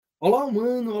Olá,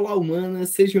 humano, olá, humana,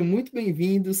 seja muito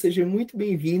bem-vindo, seja muito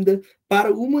bem-vinda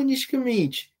para o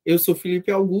Humanisticamente. Eu sou Felipe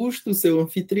Augusto, seu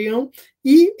anfitrião,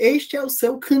 e este é o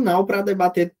seu canal para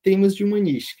debater temas de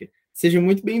humanística. Seja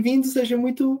muito bem-vindo, seja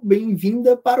muito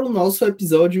bem-vinda para o nosso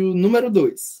episódio número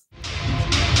 2.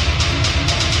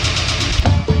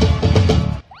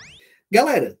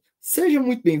 Galera, seja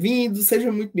muito bem-vindo,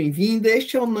 seja muito bem-vinda.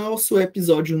 Este é o nosso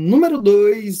episódio número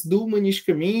 2 do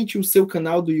Humanisticamente, o seu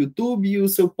canal do YouTube, o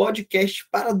seu podcast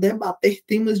para debater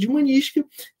temas de humanística.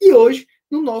 E hoje,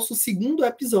 no nosso segundo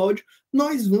episódio,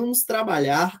 nós vamos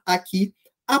trabalhar aqui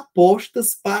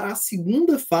apostas para a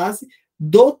segunda fase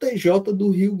do TJ do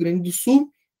Rio Grande do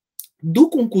Sul, do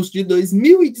concurso de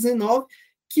 2019,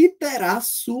 que terá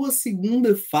sua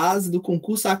segunda fase do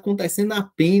concurso acontecendo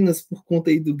apenas por conta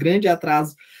aí do grande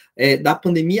atraso da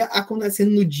pandemia,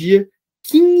 acontecendo no dia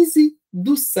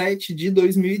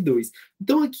 15/7/2002.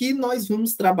 Então, aqui nós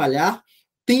vamos trabalhar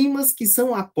temas que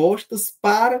são apostas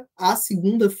para a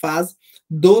segunda fase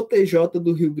do TJ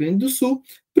do Rio Grande do Sul,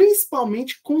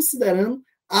 principalmente considerando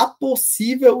a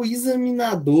possível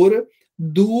examinadora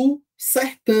do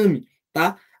certame,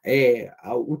 tá?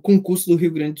 O concurso do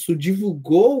Rio Grande do Sul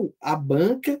divulgou a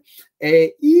banca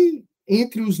e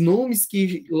entre os nomes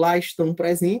que lá estão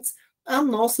presentes, a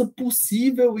nossa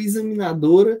possível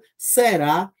examinadora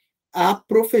será a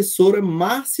professora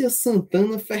Márcia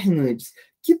Santana Fernandes,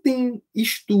 que tem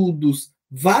estudos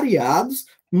variados,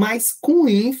 mas com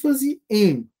ênfase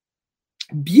em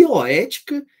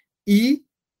bioética e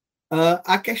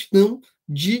a questão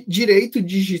de direito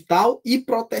digital e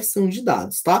proteção de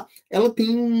dados, tá? Ela tem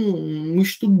um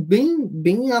estudo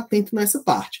bem atento nessa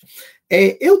parte.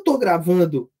 Eu estou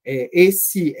gravando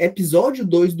esse episódio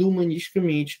 2 do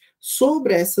Humanisticamente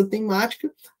sobre essa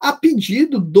temática a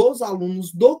pedido dos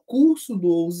alunos do curso do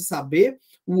Ouse Saber.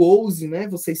 O Ouse, né?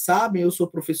 Vocês sabem, eu sou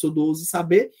professor do Ouse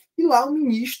Saber, e lá eu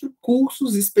ministro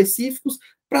cursos específicos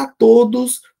para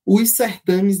todos os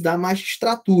certames da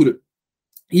magistratura.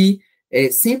 E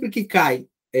sempre que cai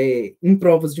em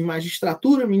provas de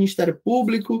magistratura, Ministério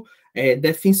Público,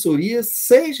 defensoria,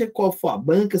 seja qual for a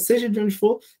banca, seja de onde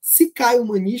for, se cai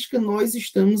humanística, nós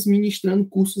estamos ministrando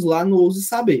cursos lá no Ouse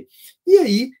Saber. E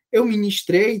aí, eu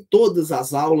ministrei todas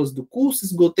as aulas do curso,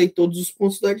 esgotei todos os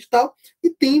pontos do edital, e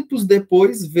tempos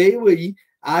depois veio aí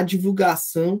a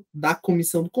divulgação da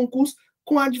comissão do concurso,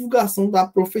 com a divulgação da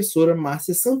professora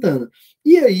Márcia Santana.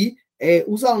 E aí,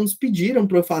 os alunos pediram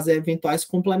para eu fazer eventuais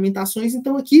complementações,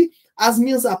 então aqui as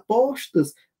minhas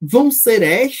apostas vão ser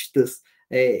estas,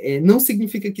 não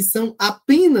significa que são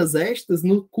apenas estas,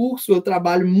 no curso eu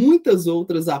trabalho muitas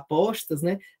outras apostas,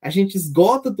 né? A gente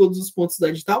esgota todos os pontos do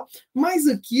edital, mas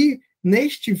aqui,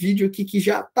 neste vídeo aqui, que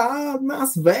já está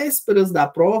nas vésperas da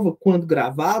prova, quando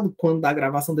gravado, quando da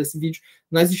gravação desse vídeo,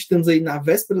 nós estamos aí na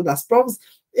véspera das provas,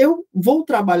 eu vou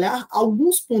trabalhar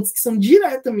alguns pontos que são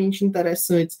diretamente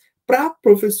interessantes para a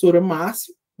professora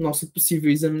Márcia, nossa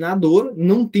possível examinadora.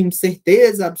 Não tenho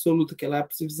certeza absoluta que ela é a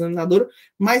possível examinadora,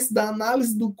 mas da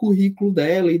análise do currículo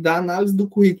dela e da análise do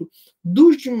currículo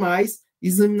dos demais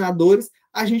examinadores,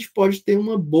 a gente pode ter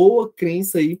uma boa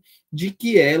crença aí de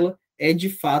que ela é de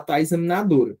fato a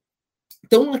examinadora.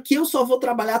 Então, aqui eu só vou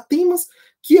trabalhar temas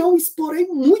que eu explorei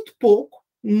muito pouco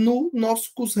no nosso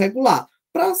curso regular,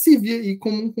 para servir aí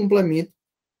como um complemento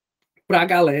para a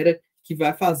galera que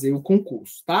vai fazer o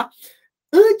concurso, tá?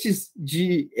 Antes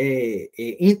de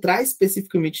entrar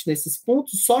especificamente nesses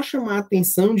pontos, só chamar a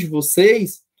atenção de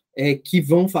vocês que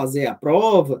vão fazer a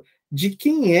prova, de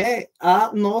quem é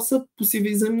a nossa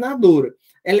possível examinadora.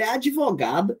 Ela é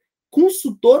advogada,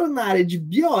 consultora na área de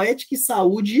bioética e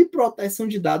saúde e proteção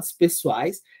de dados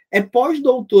pessoais, é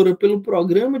pós-doutora pelo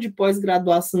Programa de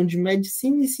Pós-Graduação de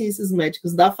Medicina e Ciências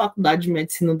Médicas da Faculdade de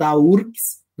Medicina da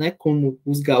URGS, né, como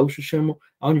os gaúchos chamam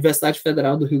a Universidade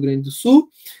Federal do Rio Grande do Sul,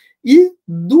 e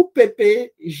do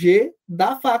PPG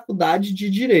da Faculdade de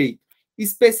Direito.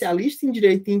 Especialista em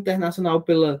Direito Internacional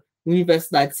pela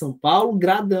Universidade de São Paulo,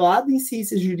 graduado em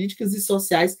Ciências Jurídicas e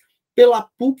Sociais pela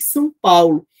PUC São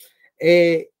Paulo.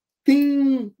 Tem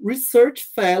um Research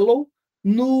Fellow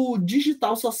no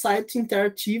Digital Society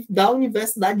Interactive da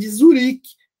Universidade de Zurique.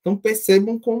 Então,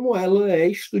 percebam como ela é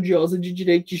estudiosa de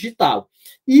Direito Digital.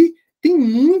 E tem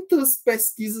muitas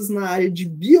pesquisas na área de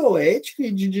bioética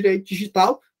e de direito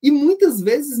digital, e muitas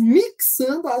vezes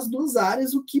mixando as duas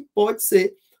áreas, o que pode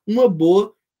ser uma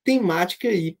boa temática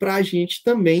aí para a gente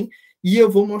também. E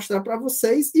eu vou mostrar para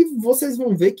vocês, e vocês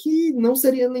vão ver que não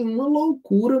seria nenhuma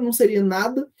loucura, não seria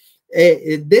nada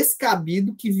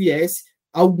descabido que viesse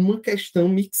alguma questão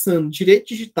mixando direito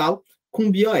digital com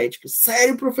bioética.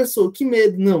 Sério, professor, que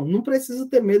medo. Não precisa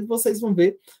ter medo, vocês vão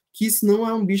ver que isso não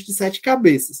é um bicho de 7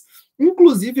 cabeças.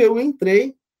 Inclusive, eu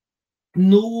entrei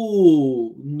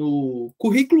no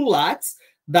currículo Lattes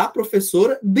da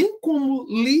professora, bem como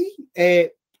li,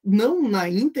 não na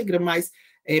íntegra, mas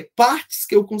partes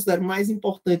que eu considero mais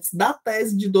importantes da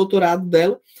tese de doutorado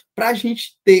dela, para a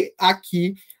gente ter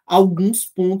aqui alguns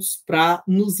pontos para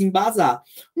nos embasar.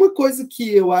 Uma coisa que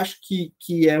eu acho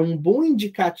que é um bom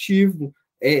indicativo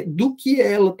do que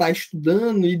ela está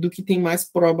estudando e do que tem mais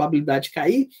probabilidade de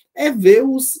cair, é ver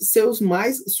suas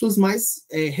mais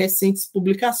recentes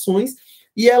publicações,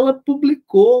 e ela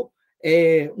publicou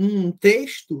um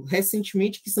texto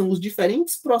recentemente que são os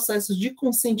diferentes processos de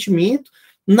consentimento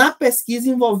na pesquisa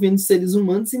envolvendo seres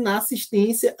humanos e na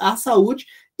assistência à saúde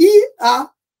e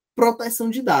à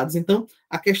proteção de dados. Então,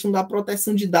 a questão da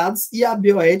proteção de dados e a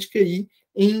bioética aí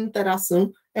em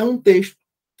interação é um texto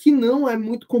que não é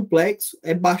muito complexo,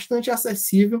 é bastante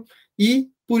acessível e,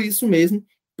 por isso mesmo,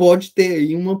 pode ter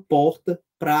aí uma porta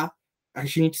para a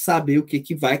gente saber o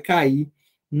que vai cair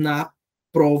na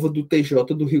prova do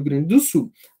TJ do Rio Grande do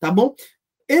Sul, tá bom?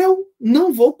 Eu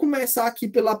não vou começar aqui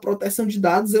pela proteção de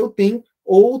dados, eu tenho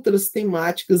outras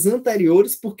temáticas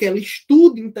anteriores, porque ela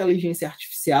estuda inteligência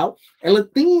artificial, ela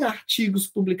tem artigos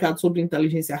publicados sobre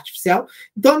inteligência artificial,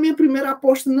 então a minha primeira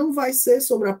aposta não vai ser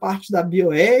sobre a parte da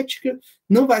bioética,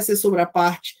 não vai ser sobre a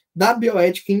parte da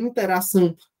bioética em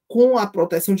interação com a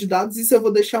proteção de dados, isso eu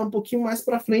vou deixar um pouquinho mais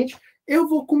para frente. Eu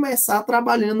vou começar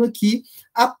trabalhando aqui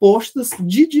apostas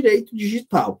de direito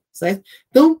digital, certo?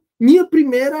 Então, minha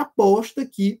primeira aposta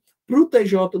aqui para o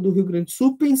TJ do Rio Grande do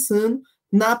Sul, pensando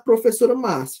na professora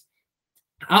Márcia.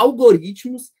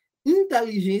 Algoritmos,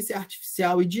 inteligência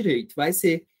artificial e direito. Vai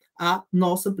ser a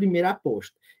nossa primeira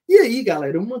aposta. E aí,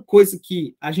 galera, uma coisa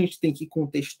que a gente tem que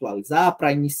contextualizar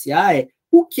para iniciar é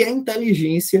o que é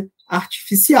inteligência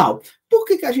artificial. Por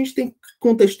que a gente tem que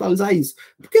contextualizar isso?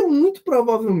 Porque muito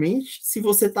provavelmente, se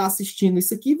você está assistindo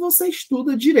isso aqui, você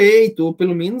estuda direito, ou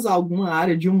pelo menos alguma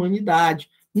área de humanidade.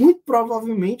 Muito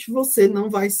provavelmente você não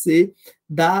vai ser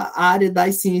da área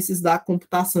das ciências da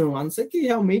computação, a não ser que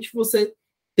realmente você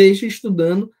esteja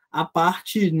estudando a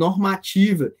parte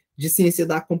normativa de ciência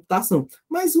da computação.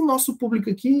 Mas o nosso público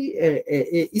aqui,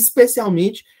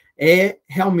 especialmente, é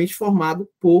realmente formado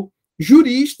por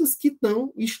juristas que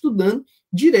estão estudando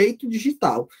direito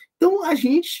digital. Então, a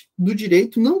gente do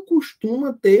direito não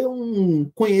costuma ter um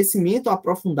conhecimento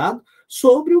aprofundado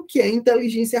sobre o que é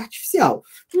inteligência artificial.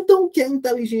 Então, o que é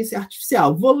inteligência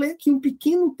artificial? Vou ler aqui um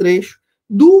pequeno trecho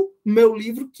do meu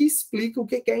livro que explica o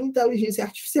que é inteligência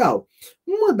artificial.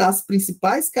 Uma das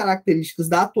principais características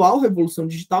da atual revolução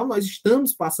digital, nós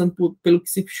estamos passando pelo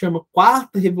que se chama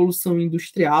quarta revolução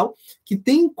industrial, que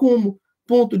tem como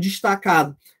ponto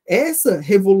destacado essa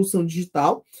revolução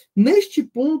digital. Neste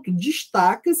ponto,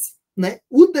 destaca-se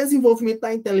o desenvolvimento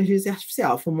da inteligência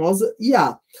artificial, a famosa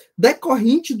IA,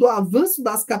 decorrente do avanço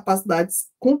das capacidades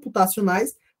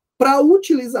computacionais para a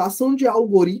utilização de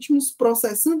algoritmos,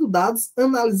 processando dados,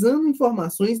 analisando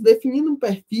informações, definindo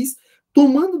perfis,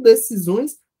 tomando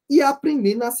decisões e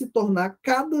aprendendo a se tornar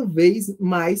cada vez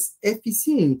mais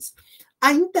eficientes.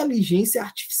 A inteligência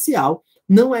artificial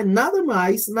não é nada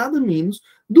mais, nada menos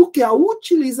do que a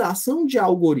utilização de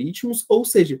algoritmos, ou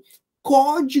seja,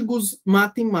 códigos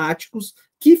matemáticos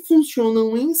que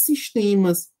funcionam em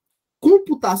sistemas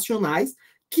computacionais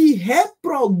que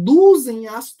reproduzem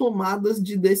as tomadas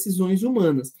de decisões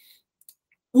humanas.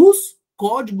 Os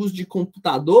códigos de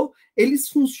computador, eles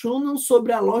funcionam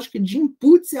sobre a lógica de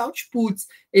inputs e outputs.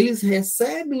 Eles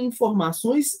recebem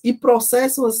informações e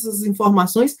processam essas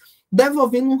informações,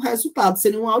 devolvendo um resultado,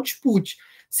 seria um output.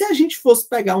 Se a gente fosse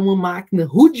pegar uma máquina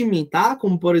rudimentar,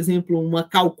 como, por exemplo, uma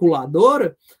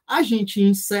calculadora, a gente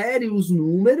insere os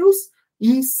números,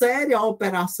 insere a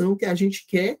operação que a gente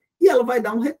quer e ela vai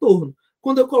dar um retorno.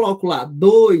 Quando eu coloco lá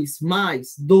 2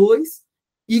 mais 2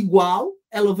 igual,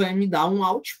 ela vai me dar um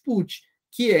output,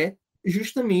 que é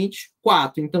justamente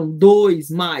 4. Então,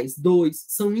 2 mais 2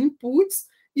 são inputs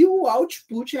e o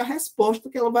output é a resposta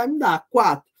que ela vai me dar,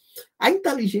 4. A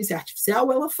inteligência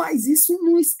artificial, ela faz isso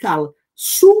numa escala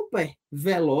super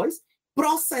veloz,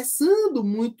 processando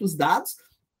muitos dados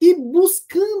e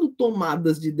buscando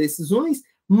tomadas de decisões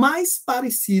mais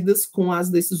parecidas com as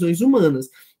decisões humanas.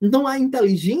 Então, a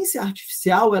inteligência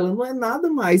artificial, ela não é nada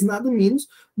mais, nada menos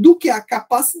do que a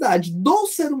capacidade do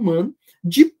ser humano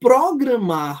de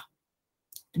programar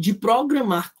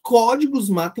códigos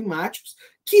matemáticos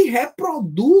que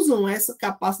reproduzam essa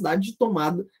capacidade de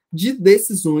tomada de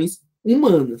decisões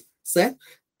humanas, certo?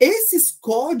 Esses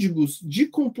códigos de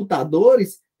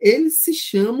computadores, eles se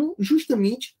chamam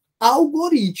justamente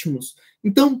algoritmos.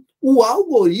 Então, o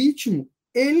algoritmo,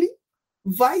 ele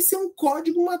vai ser um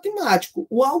código matemático.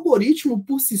 O algoritmo,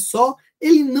 por si só,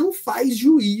 ele não faz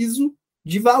juízo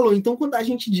de valor. Então, quando a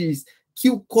gente diz que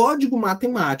o código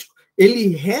matemático ele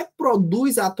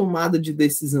reproduz a tomada de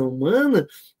decisão humana,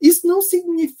 isso não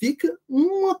significa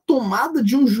uma tomada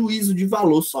de um juízo de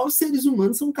valor. Só os seres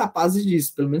humanos são capazes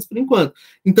disso, pelo menos por enquanto.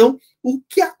 Então, o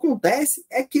que acontece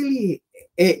é que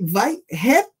ele vai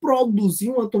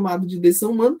reproduzir uma tomada de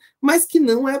decisão humana, mas que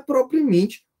não é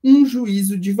propriamente um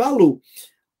juízo de valor.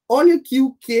 Olha aqui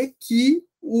o que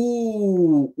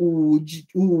o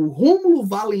Rômulo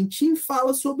Valentim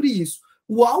fala sobre isso.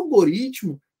 O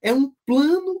algoritmo é um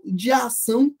plano de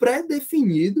ação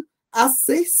pré-definido a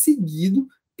ser seguido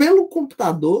pelo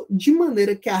computador de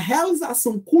maneira que a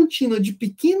realização contínua de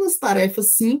pequenas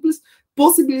tarefas simples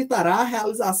possibilitará a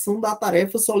realização da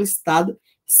tarefa solicitada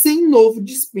sem novo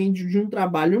dispêndio de um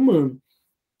trabalho humano.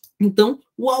 Então,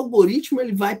 o algoritmo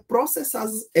ele vai processar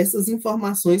essas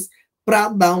informações para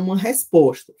dar uma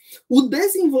resposta. O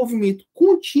desenvolvimento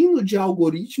contínuo de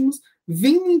algoritmos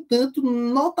vem, no entanto,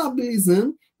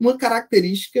 notabilizando uma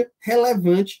característica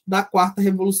relevante da quarta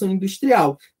revolução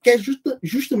industrial, que é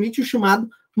justamente o chamado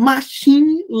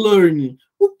machine learning.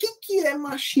 O que é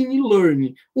machine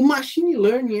learning? O machine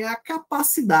learning é a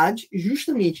capacidade,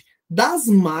 justamente, das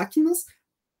máquinas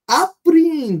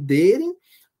apreenderem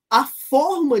a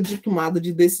forma de tomada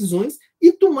de decisões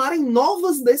e tomarem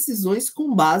novas decisões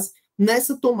com base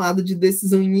nessa tomada de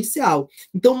decisão inicial.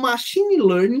 Então, machine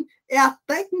learning é a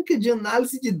técnica de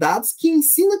análise de dados que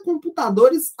ensina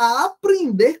computadores a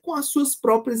aprender com as suas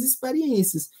próprias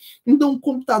experiências. Então, o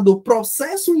computador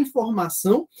processa uma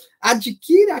informação,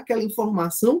 adquire aquela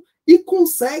informação e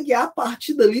consegue, a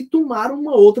partir dali, tomar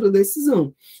uma outra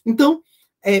decisão. Então,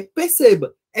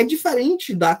 perceba, é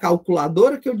diferente da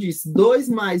calculadora que eu disse, 2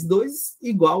 mais 2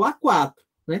 igual a 4,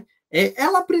 né?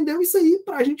 Ela aprendeu isso aí,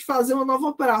 para a gente fazer uma nova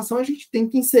operação, a gente tem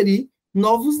que inserir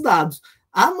novos dados.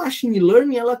 A machine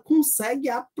learning, ela consegue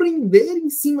aprender em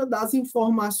cima das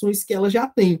informações que ela já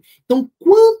tem. Então,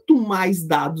 quanto mais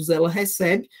dados ela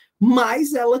recebe,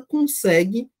 mais ela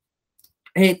consegue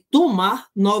tomar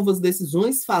novas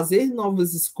decisões, fazer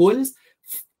novas escolhas,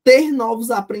 ter novos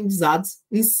aprendizados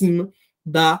em cima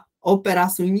da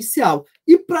operação inicial.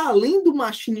 E para além do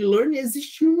machine learning,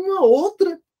 existe uma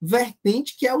outra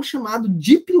vertente que é o chamado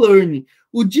deep learning.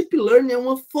 O deep learning é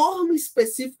uma forma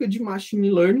específica de machine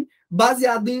learning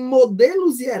baseada em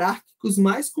modelos hierárquicos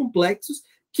mais complexos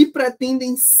que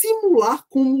pretendem simular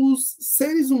como os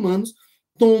seres humanos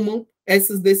tomam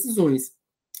essas decisões.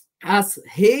 As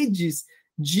redes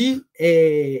de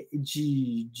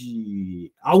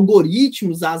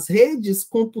algoritmos, as redes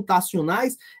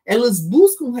computacionais, elas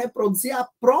buscam reproduzir a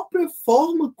própria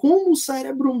forma como o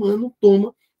cérebro humano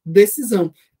toma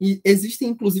decisão. E existem,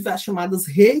 inclusive, as chamadas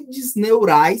redes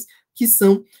neurais, que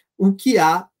são o que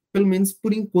há, pelo menos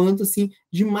por enquanto, assim,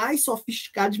 de mais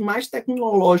sofisticado, de mais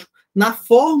tecnológico, na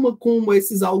forma como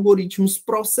esses algoritmos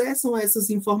processam essas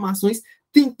informações,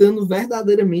 tentando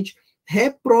verdadeiramente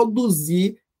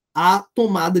reproduzir a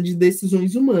tomada de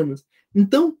decisões humanas.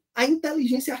 Então, a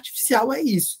inteligência artificial é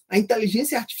isso. A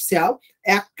inteligência artificial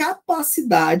é a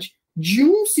capacidade de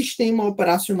um sistema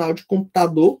operacional de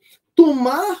computador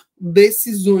tomar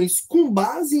decisões com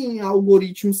base em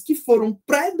algoritmos que foram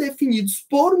pré-definidos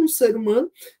por um ser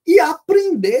humano e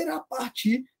aprender a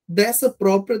partir dessa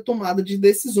própria tomada de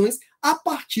decisões a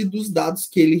partir dos dados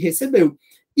que ele recebeu.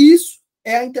 Isso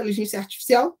é a inteligência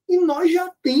artificial e nós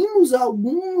já temos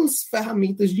algumas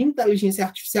ferramentas de inteligência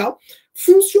artificial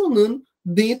funcionando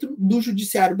dentro do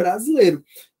judiciário brasileiro.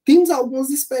 Temos algumas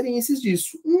experiências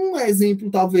disso. Um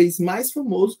exemplo talvez mais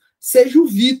famoso seja o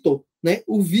Vitor, né?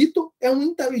 O Vitor é uma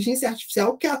inteligência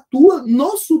artificial que atua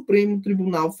no Supremo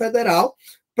Tribunal Federal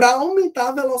para aumentar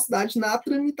a velocidade na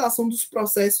tramitação dos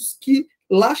processos que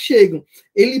lá chegam.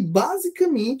 Ele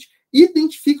basicamente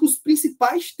identifica os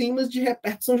principais temas de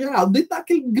repercussão geral. Dentro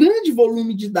daquele grande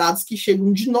volume de dados que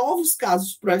chegam de novos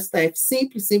casos para o STF,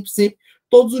 sempre,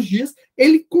 todos os dias,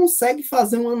 ele consegue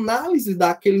fazer uma análise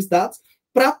daqueles dados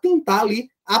para tentar ali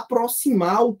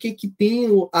aproximar o que tem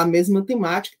a mesma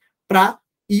temática para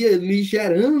ir ali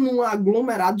gerando um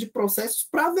aglomerado de processos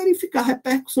para verificar a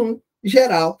repercussão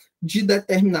geral de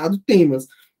determinados temas.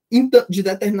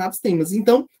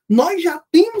 Então, nós já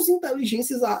temos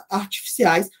inteligências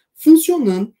artificiais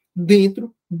funcionando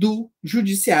dentro do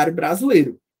judiciário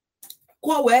brasileiro.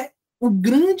 Qual é o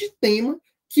grande tema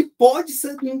que pode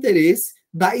ser do interesse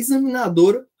da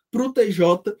examinadora para o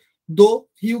TJ do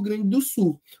Rio Grande do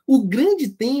Sul? O grande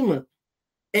tema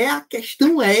é a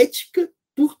questão ética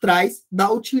por trás da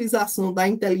utilização da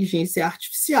inteligência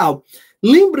artificial.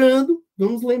 Lembrando,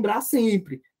 vamos lembrar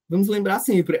sempre,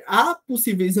 a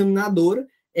possível examinadora,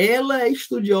 ela é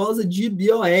estudiosa de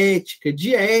bioética,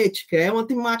 de ética, é uma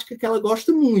temática que ela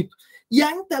gosta muito. E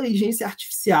a inteligência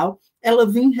artificial, ela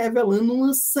vem revelando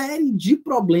uma série de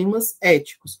problemas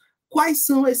éticos. Quais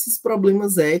são esses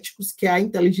problemas éticos que a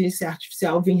inteligência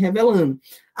artificial vem revelando?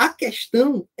 A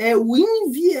questão é o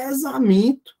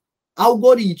enviesamento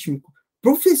algorítmico.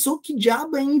 Professor, que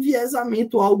diabo é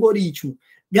enviesamento algoritmo?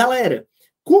 Galera,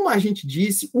 como a gente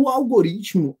disse, o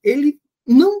algoritmo, ele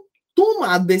não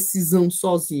toma a decisão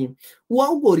sozinho. O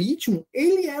algoritmo,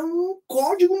 ele é um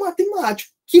código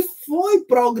matemático que foi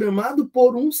programado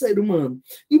por um ser humano.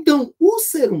 Então, o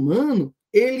ser humano,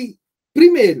 ele,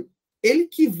 primeiro, ele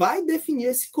que vai definir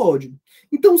esse código.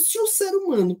 Então, se o ser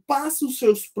humano passa os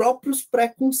seus próprios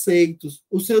preconceitos,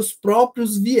 os seus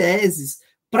próprios vieses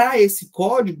para esse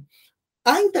código,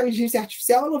 a inteligência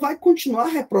artificial ela vai continuar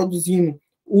reproduzindo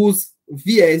os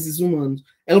vieses humanos,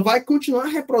 ela vai continuar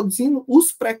reproduzindo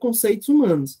os preconceitos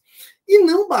humanos. E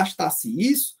não bastasse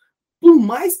isso, por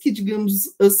mais que,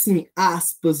 digamos assim,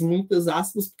 aspas, muitas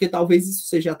aspas, porque talvez isso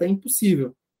seja até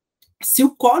impossível, se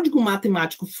o código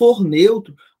matemático for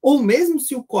neutro, ou mesmo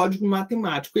se o código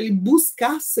matemático ele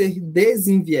buscar ser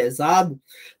desenviesado,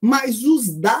 mas os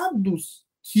dados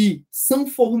que são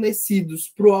fornecidos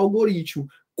para o algoritmo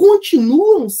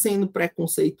continuam sendo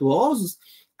preconceituosos,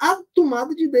 a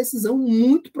tomada de decisão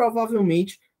muito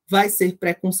provavelmente vai ser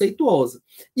preconceituosa.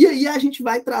 E aí a gente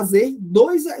vai trazer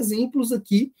dois exemplos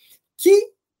aqui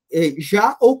que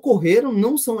já ocorreram,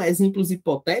 não são exemplos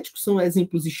hipotéticos, são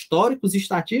exemplos históricos,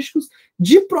 estatísticos,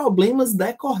 de problemas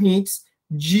decorrentes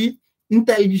de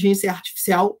inteligência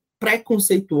artificial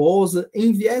preconceituosa,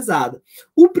 enviesada.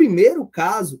 O primeiro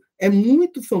caso é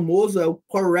muito famoso, é o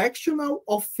Correctional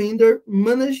Offender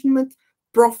Management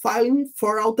Profiling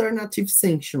for Alternative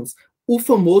Sanctions, o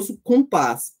famoso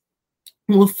COMPAS.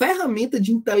 Uma ferramenta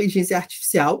de inteligência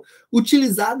artificial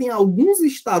utilizada em alguns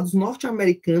estados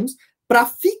norte-americanos para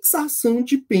fixação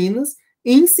de penas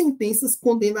em sentenças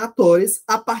condenatórias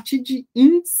a partir de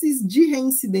índices de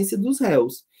reincidência dos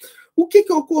réus. O que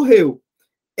ocorreu?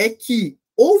 É que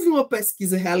houve uma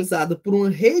pesquisa realizada por uma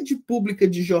rede pública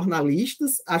de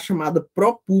jornalistas, a chamada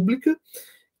ProPublica,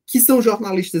 que são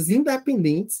jornalistas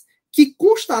independentes, que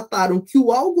constataram que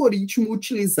o algoritmo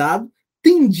utilizado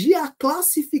tendia a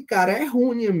classificar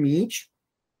erroneamente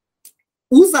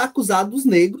os acusados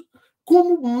negros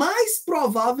como mais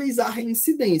prováveis à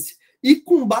reincidência. E,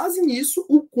 com base nisso,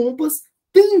 o COMPAS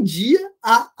tendia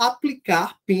a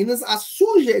aplicar penas, a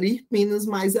sugerir penas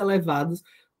mais elevadas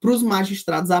para os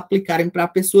magistrados aplicarem para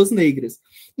pessoas negras.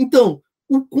 Então,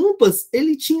 o COMPAS,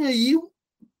 ele tinha aí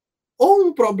ou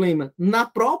um problema na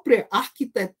própria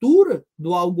arquitetura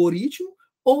do algoritmo,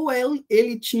 ou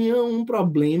ele tinha um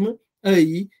problema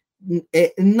aí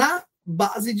na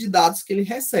base de dados que ele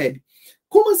recebe.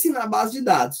 Como assim na base de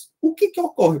dados? O que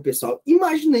ocorre, pessoal?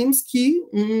 Imaginemos que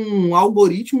um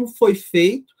algoritmo foi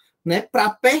feito, né, para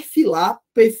perfilar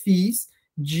perfis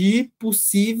de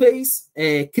possíveis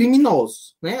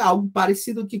criminosos, né? Algo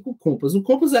parecido aqui com o COMPAS. O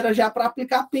COMPAS era já para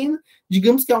aplicar a pena,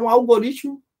 digamos que é um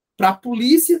algoritmo para a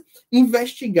polícia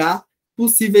investigar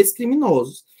possíveis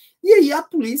criminosos. E aí a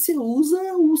polícia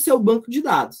usa o seu banco de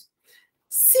dados.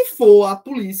 Se for a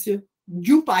polícia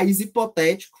de um país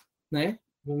hipotético, né?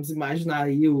 Vamos imaginar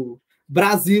aí o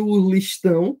Brasil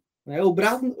listão, né?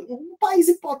 Um país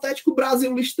hipotético, o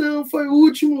Brasil listão foi o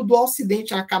último do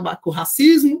Ocidente a acabar com o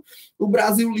racismo. O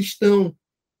Brasil listão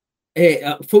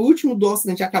foi o último do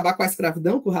Ocidente a acabar com a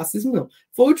escravidão, com o racismo não.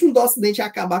 Foi o último do Ocidente a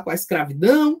acabar com a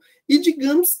escravidão, e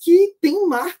digamos que tem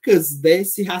marcas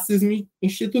desse racismo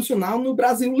institucional no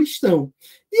Brasil listão.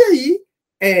 E aí,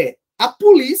 a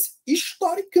polícia,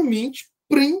 historicamente,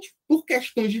 prende, por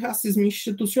questões de racismo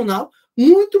institucional,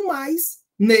 muito mais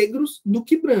negros do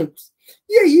que brancos.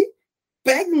 E aí,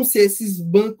 pegam-se esses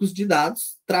bancos de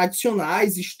dados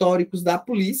tradicionais, históricos da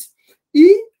polícia,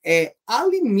 e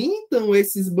alimentam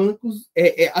esses bancos,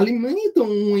 alimentam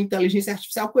uma inteligência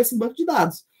artificial com esse banco de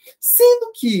dados.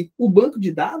 Sendo que o banco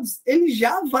de dados ele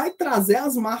já vai trazer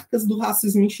as marcas do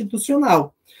racismo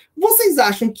institucional. Vocês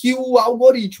acham que o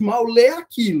algoritmo, ao ler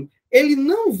aquilo, ele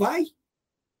não vai,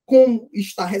 como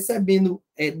está recebendo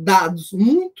dados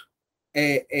muito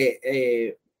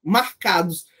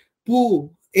marcados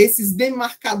por esses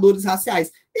demarcadores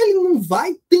raciais, ele não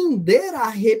vai tender a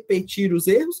repetir os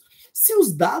erros se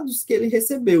os dados que ele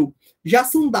recebeu já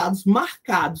são dados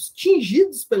marcados,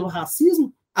 tingidos pelo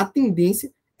racismo, a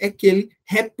tendência é que ele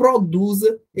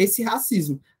reproduza esse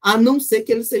racismo, a não ser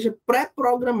que ele seja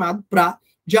pré-programado para,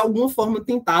 de alguma forma,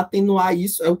 tentar atenuar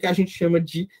isso, é o que a gente chama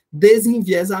de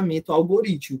desenviesamento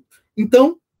algorítmico.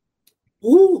 Então,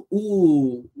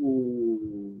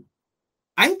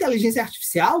 a inteligência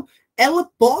artificial ela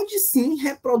pode sim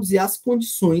reproduzir as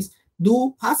condições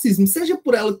do racismo, seja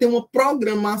por ela ter uma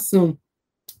programação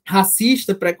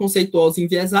racista, preconceituosa,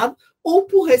 enviesada, ou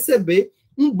por receber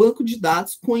um banco de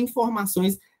dados com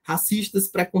informações racistas,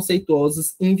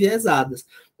 preconceituosas, enviesadas.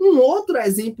 Um outro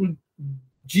exemplo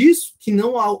disso, que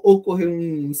não ocorreu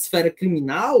em esfera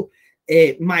criminal,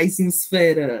 mas em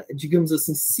esfera, digamos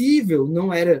assim, civil,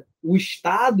 não era o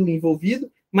Estado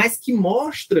envolvido, mas que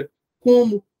mostra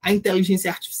como a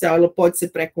inteligência artificial ela pode ser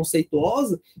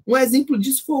preconceituosa. Um exemplo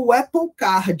disso foi o Apple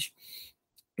Card.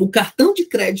 O cartão de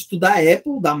crédito da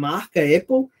Apple, da marca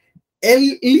Apple,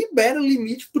 ele libera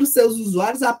limite para os seus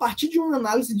usuários a partir de uma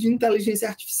análise de inteligência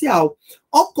artificial.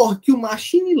 Ocorre que o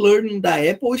machine learning da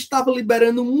Apple estava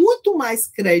liberando muito mais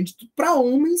crédito para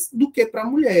homens do que para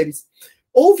mulheres.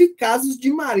 Houve casos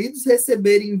de maridos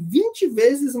receberem 20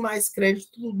 vezes mais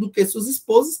crédito do que suas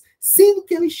esposas, sendo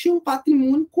que eles tinham um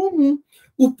patrimônio comum.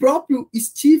 O próprio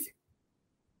Steve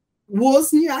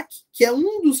Wozniak, que é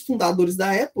um dos fundadores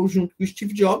da Apple, junto com o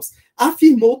Steve Jobs,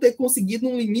 afirmou ter conseguido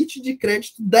um limite de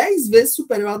crédito 10 vezes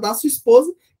superior ao da sua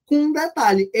esposa, com um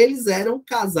detalhe: eles eram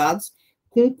casados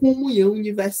com comunhão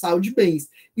universal de bens.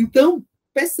 Então,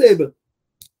 perceba,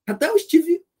 até o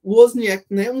Steve Wozniak,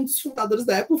 né, um dos fundadores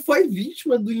da Apple, foi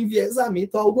vítima do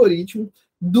enviesamento ao algoritmo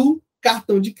do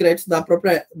cartão de crédito da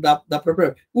própria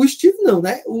o Steve não,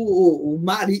 né?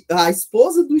 A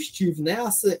esposa do Steve, né?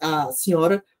 A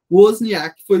senhora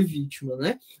Wozniak foi vítima,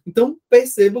 né? Então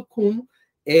perceba como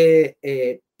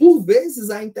por vezes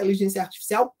a inteligência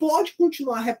artificial pode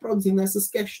continuar reproduzindo essas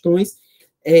questões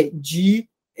de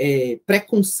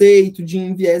preconceito, de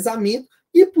enviesamento,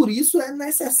 e por isso é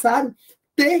necessário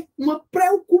ter uma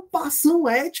preocupação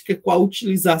ética com a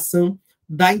utilização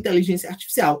da inteligência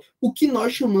artificial, o que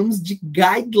nós chamamos de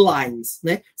guidelines,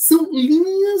 né? São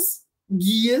linhas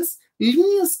guias,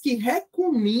 linhas que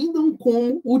recomendam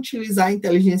como utilizar a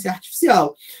inteligência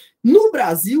artificial. No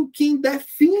Brasil, quem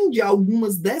defende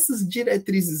algumas dessas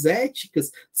diretrizes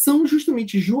éticas são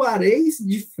justamente Juarez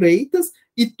de Freitas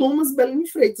e Thomas Bellini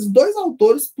Freitas, dois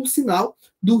autores, por sinal,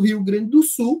 do Rio Grande do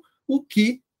Sul, o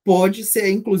que pode ser,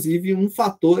 inclusive, um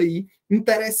fator aí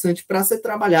interessante para ser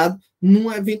trabalhado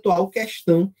numa eventual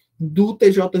questão do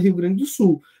TJ Rio Grande do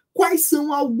Sul. Quais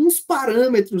são alguns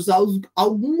parâmetros,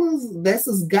 algumas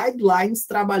dessas guidelines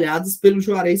trabalhadas pelo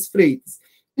Juarez Freitas?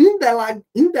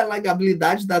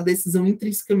 Indelegabilidade da decisão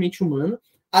intrinsecamente humana.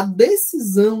 A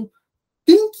decisão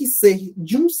tem que ser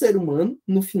de um ser humano,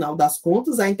 no final das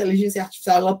contas. A inteligência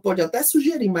artificial ela pode até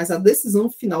sugerir, mas a decisão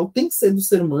final tem que ser do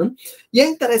ser humano. E é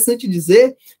interessante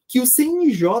dizer que o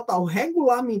CNJ, ao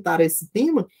regulamentar esse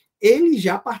tema, ele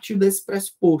já partiu desse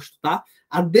pressuposto, tá?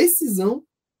 A decisão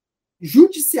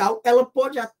judicial, ela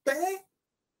pode até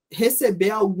receber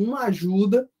alguma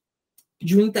ajuda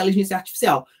de uma inteligência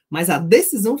artificial, mas a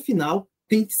decisão final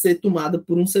tem que ser tomada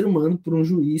por um ser humano, por um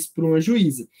juiz, por uma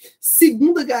juíza.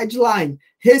 Segunda guideline,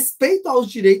 respeito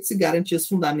aos direitos e garantias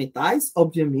fundamentais,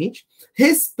 obviamente,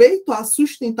 respeito à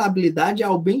sustentabilidade e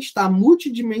ao bem-estar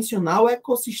multidimensional,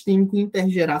 ecossistêmico e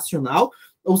intergeracional,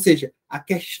 ou seja, a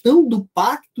questão do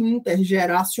pacto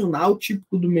intergeracional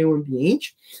típico do meio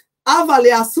ambiente,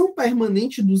 avaliação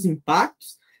permanente dos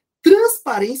impactos,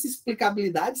 transparência e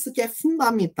explicabilidade, isso aqui é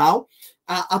fundamental.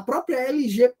 A própria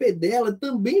LGPD ela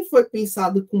também foi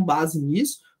pensada com base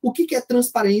nisso. O que é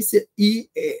transparência e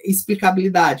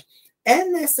explicabilidade? É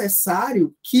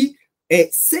necessário que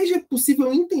seja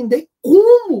possível entender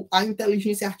como a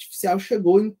inteligência artificial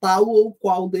chegou em tal ou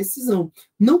qual decisão.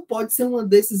 Não pode ser uma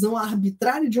decisão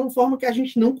arbitrária de uma forma que a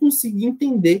gente não consiga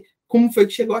entender como foi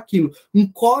que chegou aquilo. Um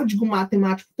código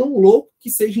matemático tão louco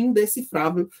que seja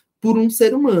indecifrável por um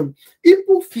ser humano. E,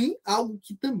 por fim, algo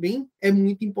que também é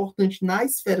muito importante na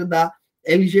esfera da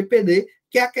LGPD,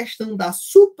 que é a questão da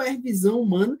supervisão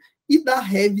humana e da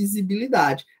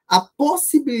revisibilidade. A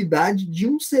possibilidade de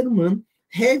um ser humano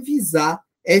revisar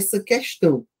essa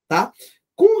questão, tá?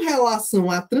 Com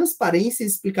relação à transparência e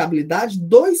explicabilidade,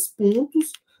 2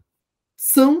 pontos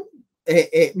são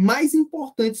mais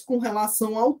importantes com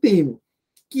relação ao tema,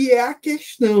 que é a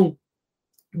questão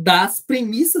das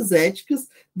premissas éticas,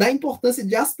 da importância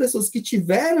de as pessoas que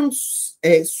tiveram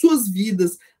suas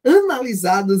vidas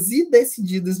analisadas e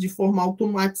decididas de forma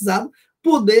automatizada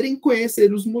poderem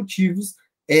conhecer os motivos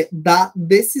da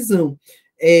decisão.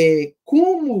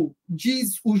 Como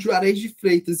diz o Juarez de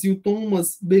Freitas e o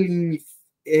Thomas Bellini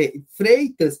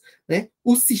Freitas, né,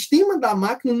 o sistema da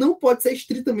máquina não pode ser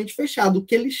estritamente fechado, o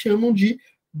que eles chamam de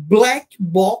black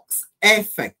box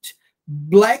effect.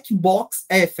 Black box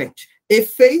effect.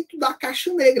 Efeito da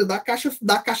caixa negra, da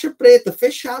caixa preta,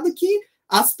 fechada, que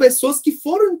as pessoas que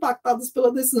foram impactadas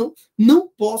pela decisão não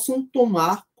possam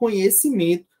tomar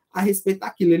conhecimento a respeito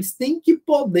daquilo. Eles têm que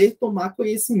poder tomar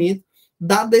conhecimento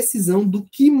da decisão, do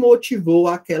que motivou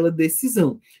aquela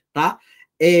decisão, tá?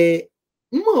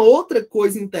 Uma outra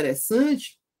coisa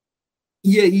interessante,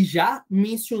 e aí já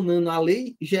mencionando a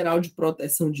Lei Geral de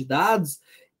Proteção de Dados,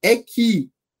 é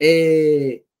que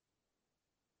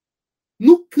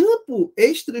no campo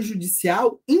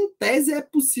extrajudicial, em tese, é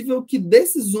possível que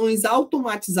decisões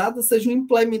automatizadas sejam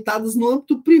implementadas no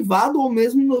âmbito privado ou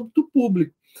mesmo no âmbito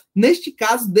público. Neste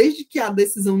caso, desde que a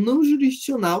decisão não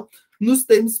jurisdicional, nos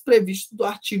termos previstos do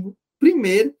artigo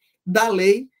 1º da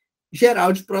Lei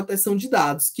Geral de Proteção de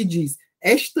Dados, que diz: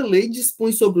 esta lei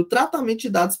dispõe sobre o tratamento de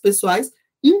dados pessoais,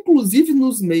 inclusive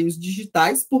nos meios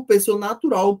digitais, por pessoa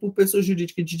natural ou por pessoa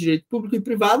jurídica de direito público e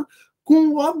privado, com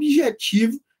o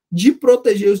objetivo de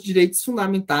proteger os direitos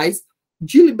fundamentais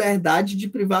de liberdade, de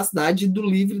privacidade e do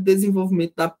livre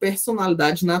desenvolvimento da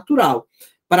personalidade natural.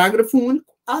 Parágrafo único.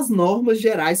 As normas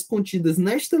gerais contidas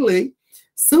nesta lei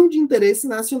são de interesse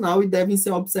nacional e devem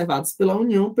ser observadas pela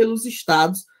União, pelos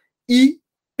estados e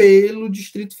pelo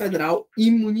Distrito Federal e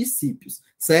municípios,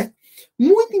 certo?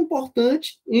 Muito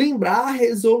importante lembrar a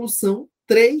resolução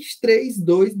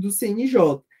 332 do CNJ,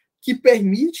 que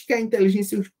permite que a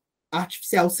inteligência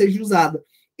artificial seja usada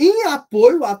em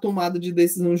apoio à tomada de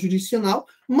decisão jurisdicional,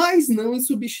 mas não em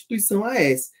substituição a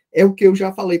essa. É o que eu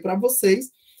já falei para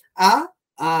vocês. A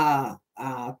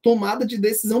tomada de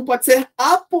decisão pode ser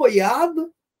apoiada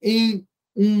em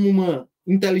uma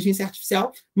inteligência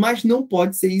artificial, mas não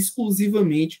pode ser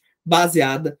exclusivamente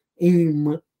baseada em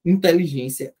uma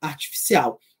inteligência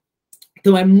artificial.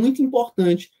 Então, é muito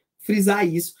importante frisar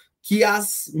isso, que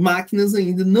as máquinas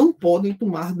ainda não podem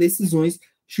tomar decisões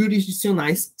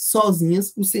jurisdicionais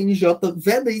sozinhas. O CNJ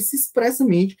veda isso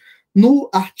expressamente no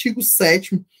artigo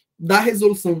 7º da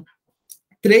Resolução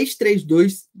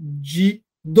 332 de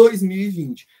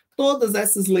 2020. Todas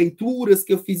essas leituras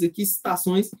que eu fiz aqui,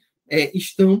 citações,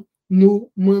 estão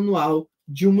no manual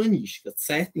de humanística,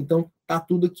 certo? Então, tá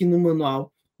tudo aqui no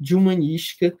manual de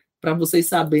humanística para vocês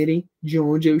saberem de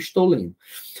onde eu estou lendo.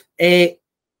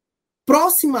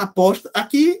 Próxima aposta,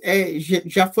 aqui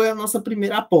já foi a nossa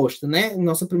primeira aposta, né?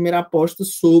 Nossa primeira aposta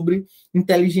sobre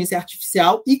inteligência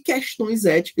artificial e questões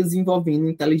éticas envolvendo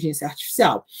inteligência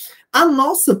artificial. A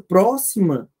nossa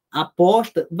próxima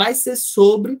aposta vai ser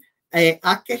sobre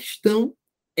a questão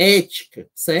ética,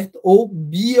 certo? Ou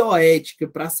bioética,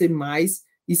 para ser mais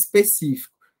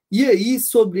específico. E aí,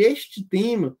 sobre este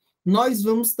tema, nós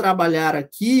vamos trabalhar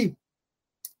aqui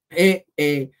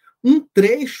um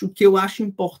trecho que eu acho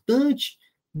importante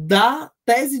da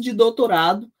tese de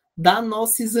doutorado da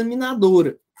nossa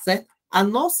examinadora, certo? A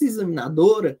nossa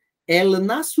examinadora, ela,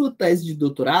 na sua tese de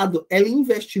doutorado, ela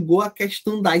investigou a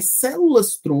questão das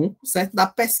células-tronco, certo? Da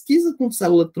pesquisa com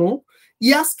célula-tronco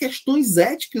e as questões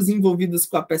éticas envolvidas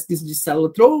com a pesquisa de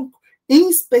célula-tronco, em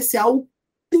especial o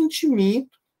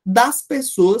sentimento das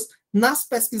pessoas nas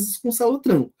pesquisas com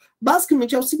célula-tronco.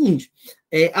 Basicamente é o seguinte,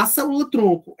 a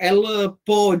célula-tronco, ela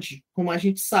pode, como a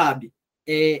gente sabe,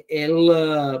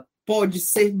 ela pode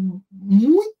ser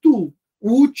muito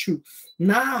útil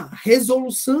na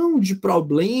resolução de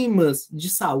problemas de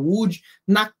saúde,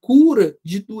 na cura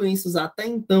de doenças até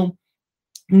então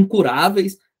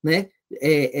incuráveis, né?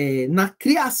 Na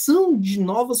criação de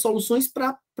novas soluções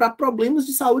para problemas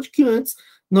de saúde que antes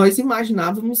nós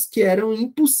imaginávamos que eram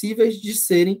impossíveis de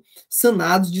serem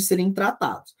sanados, de serem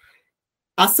tratados.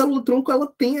 A célula-tronco, ela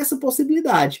tem essa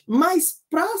possibilidade, mas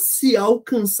para se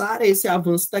alcançar esse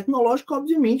avanço tecnológico,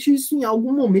 obviamente, isso em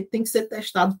algum momento tem que ser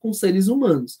testado com seres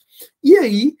humanos. E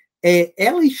aí,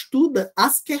 ela estuda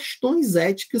as questões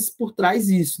éticas por trás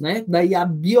disso, né? Daí a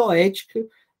bioética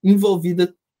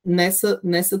envolvida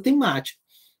nessa temática.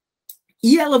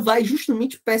 E ela vai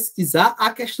justamente pesquisar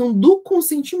a questão do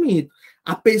consentimento.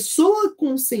 A pessoa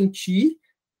consentir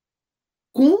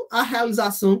com a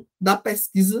realização da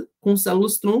pesquisa com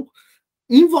células-tronco,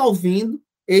 envolvendo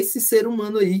esse ser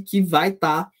humano aí que vai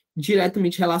estar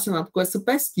diretamente relacionado com essa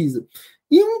pesquisa.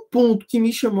 E um ponto que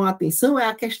me chamou a atenção é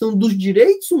a questão dos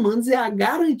direitos humanos e a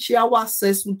garantia ao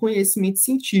acesso do conhecimento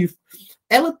científico.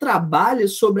 Ela trabalha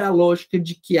sobre a lógica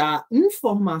de que a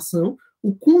informação,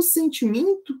 o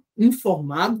consentimento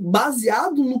informado,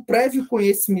 baseado no prévio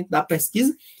conhecimento da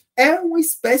pesquisa, é uma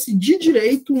espécie de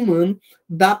direito humano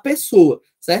da pessoa,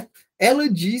 certo? Ela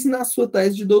diz na sua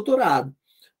tese de doutorado: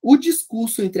 o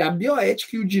discurso entre a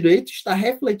bioética e o direito está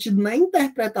refletido na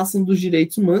interpretação dos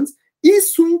direitos humanos e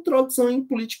sua introdução em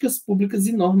políticas públicas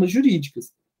e normas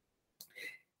jurídicas.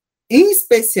 Em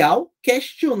especial,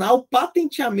 questionar o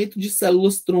patenteamento de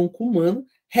células-tronco humano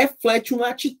reflete uma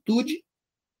atitude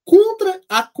contra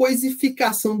a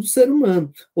coisificação do ser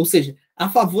humano, ou seja, a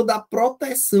favor da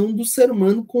proteção do ser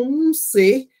humano como um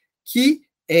ser que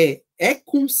é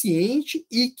consciente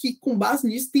e que, com base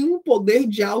nisso, tem um poder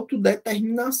de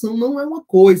autodeterminação. Não é uma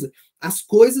coisa. As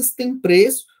coisas têm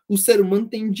preço, o ser humano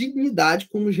tem dignidade,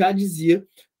 como já dizia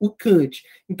o Kant.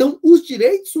 Então, os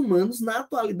direitos humanos, na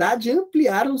atualidade,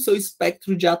 ampliaram seu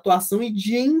espectro de atuação e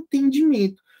de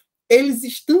entendimento. Eles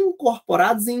estão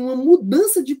incorporados em uma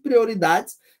mudança de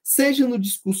prioridades, seja no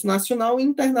discurso nacional e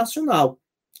internacional.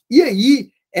 E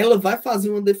aí, ela vai fazer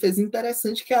uma defesa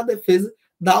interessante, que é a defesa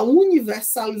da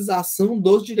universalização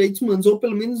dos direitos humanos, ou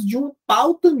pelo menos de uma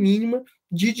pauta mínima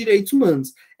de direitos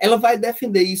humanos. Ela vai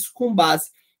defender isso com base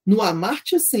no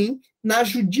Amartya Sen, na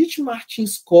Judith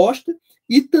Martins Costa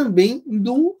e também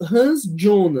do Hans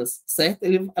Jonas, certo?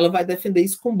 Ela vai defender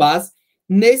isso com base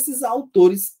nesses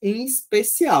autores em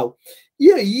especial.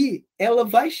 E aí, ela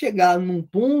vai chegar num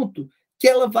ponto que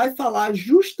ela vai falar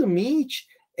justamente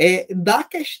da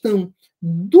questão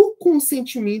do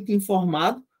consentimento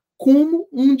informado como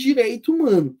um direito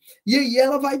humano. E aí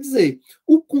ela vai dizer,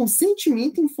 o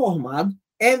consentimento informado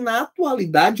é, na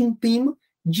atualidade, um tema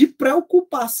de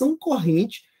preocupação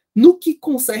corrente no que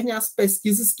concerne às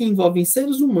pesquisas que envolvem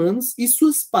seres humanos e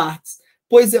suas partes,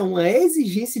 pois é uma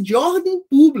exigência de ordem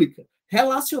pública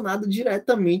relacionada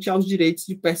diretamente aos direitos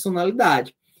de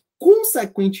personalidade.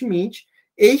 Consequentemente,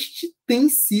 este tem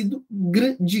sido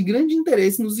de grande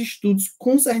interesse nos estudos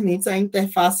concernentes à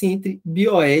interface entre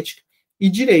bioética e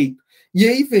direito. E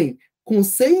aí vem,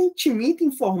 consentimento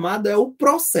informado é o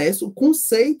processo, o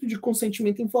conceito de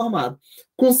consentimento informado.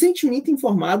 Consentimento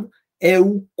informado é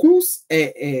o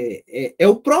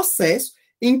processo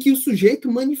em que o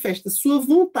sujeito manifesta sua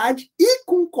vontade e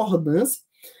concordância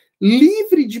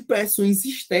livre de pressões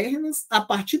externas a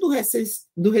partir do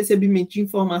recebimento de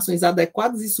informações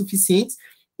adequadas e suficientes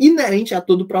inerente a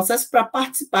todo o processo para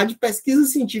participar de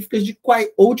pesquisas científicas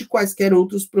ou de quaisquer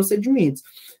outros procedimentos.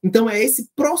 Então, é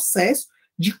esse processo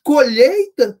de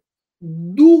colheita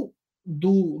do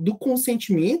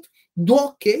consentimento, do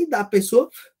ok da pessoa,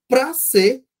 para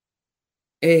ser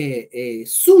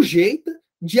sujeita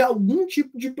de algum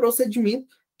tipo de procedimento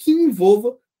que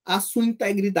envolva a sua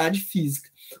integridade física.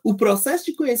 O processo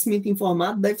de conhecimento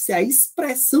informado deve ser a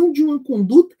expressão de uma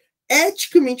conduta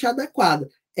eticamente adequada.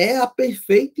 É a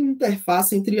perfeita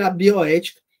interface entre a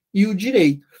bioética e o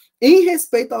direito, em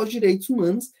respeito aos direitos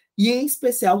humanos e, em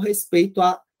especial, respeito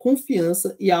à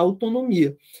confiança e à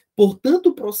autonomia.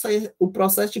 Portanto, o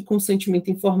processo de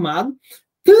consentimento informado,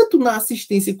 tanto na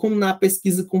assistência como na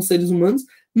pesquisa com seres humanos,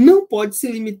 não pode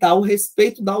se limitar ao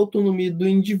respeito da autonomia do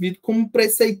indivíduo, como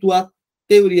preceitua a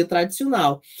teoria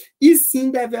tradicional, e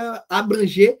sim deve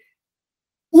abranger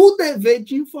o dever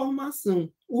de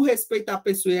informação, o respeito à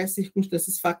pessoa e às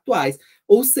circunstâncias factuais.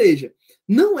 Ou seja,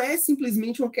 não é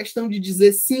simplesmente uma questão de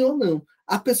dizer sim ou não.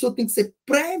 A pessoa tem que ser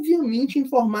previamente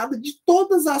informada de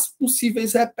todas as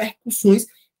possíveis repercussões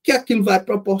que aquilo vai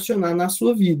proporcionar na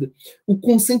sua vida. O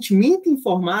consentimento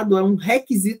informado é um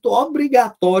requisito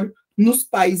obrigatório nos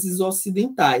países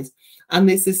ocidentais. A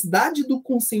necessidade do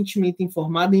consentimento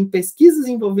informado em pesquisas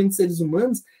envolvendo seres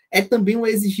humanos é também uma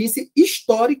exigência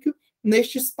histórica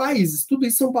nestes países. Tudo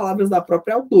isso são palavras da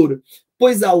própria autora,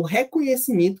 pois há o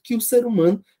reconhecimento que o ser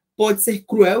humano pode ser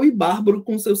cruel e bárbaro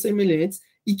com seus semelhantes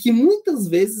e que muitas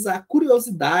vezes a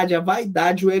curiosidade, a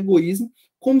vaidade, o egoísmo,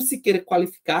 como se queira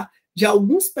qualificar, de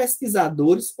alguns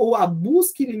pesquisadores ou a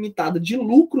busca ilimitada de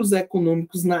lucros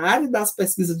econômicos na área das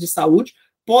pesquisas de saúde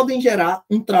podem gerar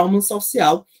um trauma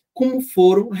social, como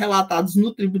foram relatados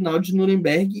no Tribunal de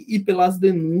Nuremberg e pelas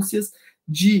denúncias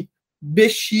de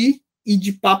Bechy e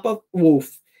de Papa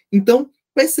Wolf. Então,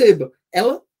 perceba,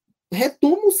 ela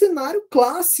retoma o cenário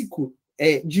clássico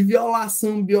de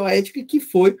violação bioética que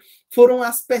foram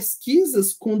as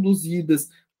pesquisas conduzidas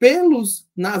pelos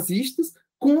nazistas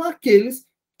com aqueles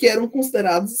que eram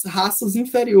considerados raças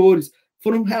inferiores.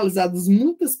 Foram realizadas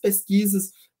muitas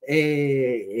pesquisas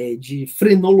de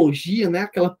frenologia, né?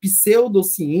 Aquela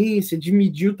pseudociência de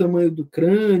medir o tamanho do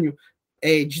crânio,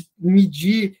 de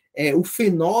medir o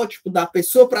fenótipo da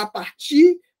pessoa para, a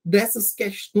partir dessas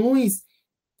questões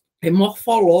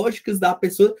morfológicas da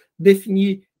pessoa,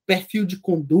 definir perfil de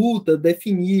conduta,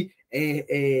 definir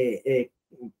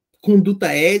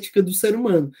conduta ética do ser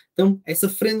humano. Então, essa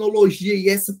frenologia e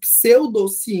essa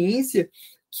pseudociência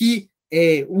que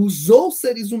usou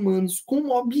seres humanos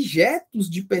como objetos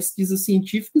de pesquisas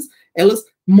científicas, elas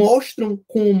mostram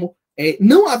como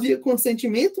não havia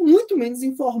consentimento, muito menos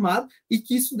informado, e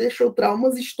que isso deixou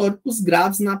traumas históricos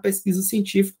graves na pesquisa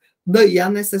científica, daí a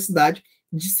necessidade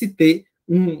de se ter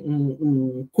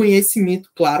um conhecimento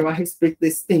claro a respeito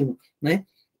desse tema, né?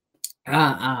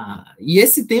 E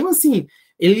esse tema, assim,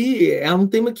 ele é um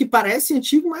tema que parece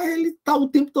antigo, mas ele está o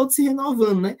tempo todo se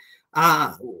renovando, né?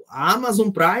 A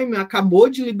Amazon Prime acabou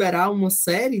de liberar uma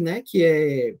série, né, que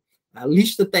é a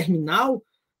Lista Terminal,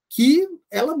 que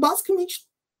ela basicamente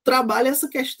trabalha essa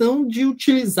questão de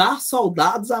utilizar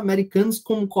soldados americanos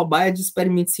como cobaia de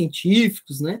experimentos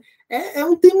científicos, né? É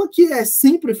um tema que é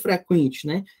sempre frequente,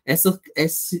 né?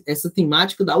 Essa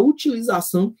temática da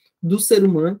utilização do ser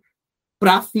humano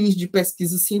para fins de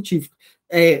pesquisa científica.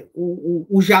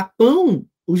 O Japão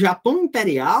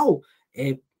imperial,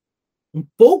 um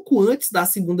pouco antes da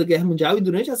Segunda Guerra Mundial e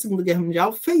durante a Segunda Guerra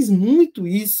Mundial, fez muito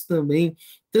isso também.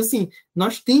 Então, assim,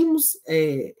 nós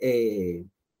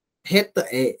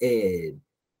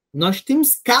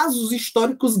temos casos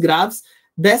históricos graves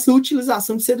dessa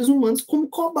utilização de seres humanos como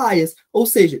cobaias, ou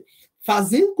seja,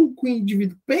 fazendo com que o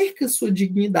indivíduo perca sua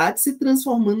dignidade, se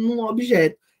transformando num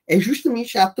objeto. É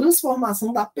justamente a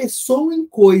transformação da pessoa em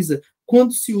coisa,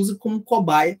 quando se usa como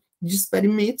cobaia de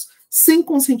experimentos, sem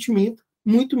consentimento,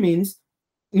 muito menos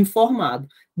informado.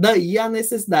 Daí a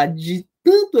necessidade de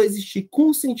tanto existir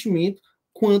consentimento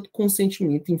quanto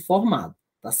consentimento informado,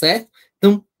 tá certo?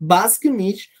 Então,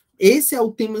 basicamente, esse é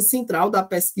o tema central da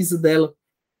pesquisa dela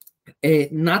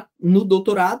no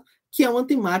doutorado, que é uma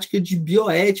temática de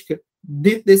bioética.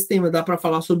 Dentro desse tema dá para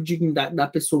falar sobre dignidade da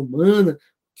pessoa humana,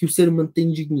 que o ser humano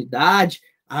tem dignidade,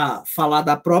 a falar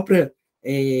da própria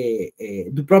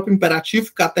do próprio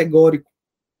imperativo categórico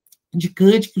de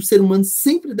Kant, que o ser humano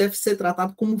sempre deve ser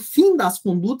tratado como fim das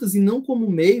condutas e não como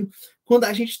meio. Quando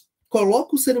a gente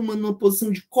coloca o ser humano numa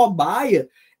posição de cobaia,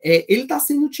 ele está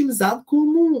sendo utilizado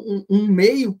como um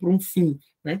meio para um fim,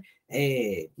 né?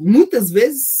 Muitas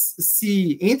vezes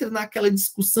se entra naquela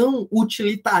discussão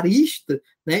utilitarista,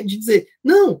 né, de dizer,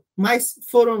 não, mas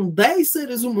foram 10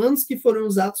 seres humanos que foram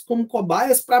usados como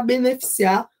cobaias para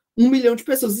beneficiar 1 milhão de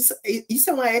pessoas. Isso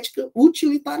é uma ética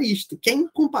utilitarista, que é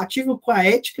incompatível com a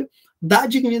ética da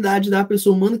dignidade da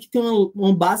pessoa humana, que tem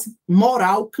uma base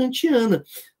moral kantiana.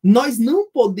 Nós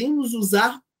não podemos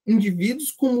usar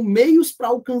indivíduos como meios para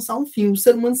alcançar um fim. O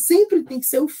ser humano sempre tem que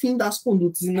ser o fim das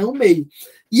condutas e não o meio.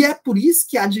 E é por isso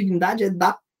que a dignidade é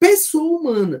da pessoa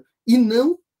humana e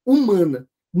não humana.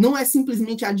 Não é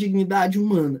simplesmente a dignidade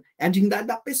humana, é a dignidade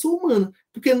da pessoa humana,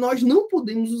 porque nós não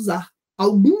podemos usar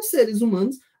alguns seres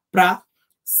humanos para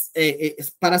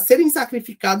serem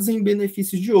sacrificados em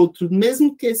benefício de outros,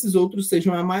 mesmo que esses outros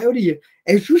sejam a maioria.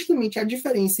 É justamente a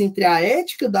diferença entre a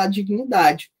ética da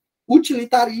dignidade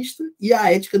utilitarista e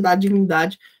a ética da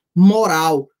dignidade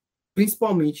moral,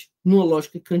 principalmente numa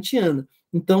lógica kantiana.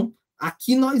 Então,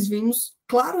 aqui nós vemos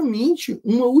claramente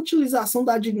uma utilização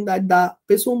da dignidade da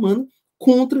pessoa humana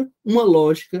contra uma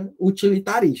lógica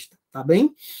utilitarista, tá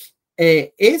bem?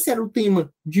 Esse era o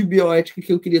tema de bioética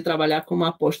que eu queria trabalhar como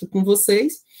aposta com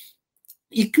vocês.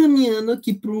 E caminhando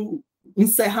aqui para o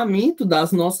encerramento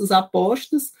das nossas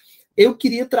apostas, eu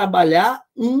queria trabalhar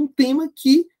um tema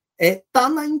que está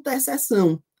na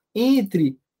interseção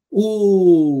entre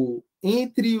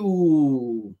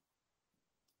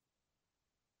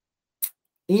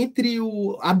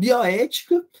a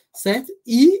bioética, certo?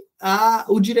 E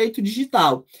o direito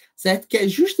digital, certo? Que é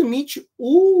justamente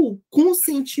o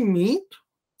consentimento,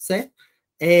 certo?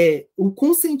 O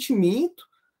consentimento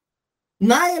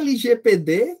na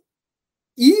LGPD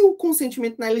e o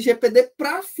consentimento na LGPD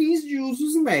para fins de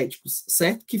usos médicos,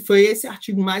 certo? Que foi esse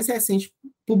artigo mais recente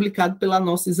publicado pela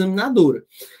nossa examinadora.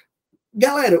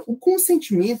 Galera, o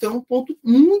consentimento é um ponto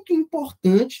muito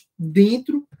importante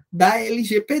dentro da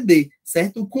LGPD,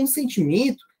 certo? O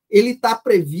consentimento, ele está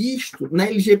previsto na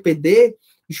LGPD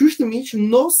justamente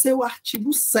no seu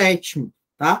artigo 7º,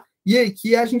 tá? E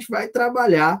aqui a gente vai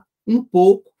trabalhar um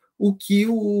pouco o que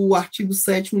o artigo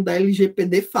 7º da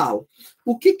LGPD fala.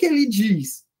 O que ele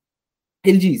diz?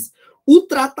 Ele diz, o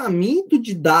tratamento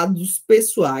de dados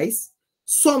pessoais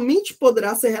somente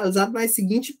poderá ser realizado nas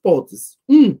seguintes hipóteses.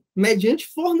 1, mediante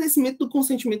fornecimento do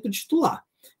consentimento do titular.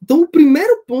 Então, o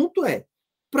primeiro ponto é,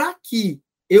 para que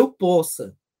eu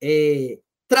possa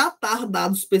tratar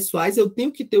dados pessoais, eu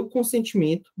tenho que ter o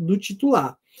consentimento do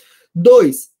titular.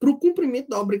 2, para o cumprimento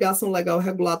da obrigação legal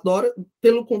regulatória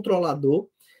pelo controlador,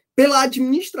 pela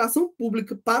administração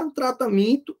pública para o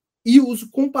tratamento e uso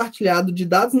compartilhado de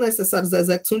dados necessários à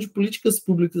execução de políticas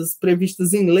públicas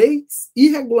previstas em leis e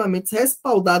regulamentos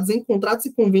respaldados em contratos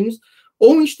e convênios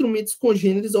ou instrumentos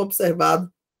congêneres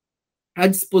observado à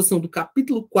disposição do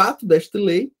capítulo 4 desta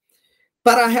lei,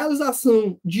 para a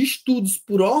realização de estudos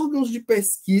por órgãos de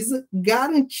pesquisa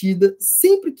garantida,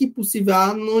 sempre que possível, a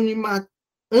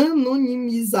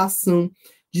anonimização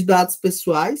de dados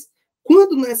pessoais,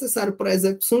 quando necessário para a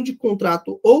execução de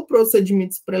contrato ou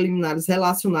procedimentos preliminares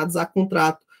relacionados a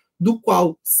contrato do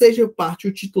qual seja parte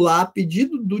o titular a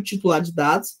pedido do titular de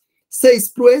dados. 6,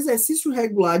 para o exercício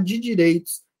regular de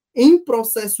direitos em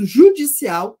processo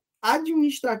judicial,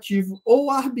 administrativo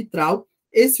ou arbitral,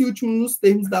 esse último nos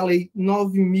termos da Lei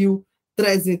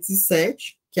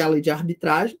 9.307, que é a lei de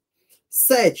arbitragem.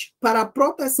 7, para a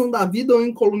proteção da vida ou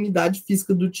incolumidade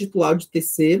física do titular de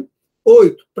terceiro.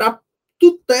 8, para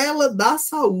tutela da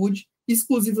saúde,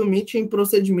 exclusivamente em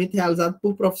procedimento realizado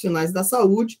por profissionais da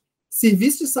saúde,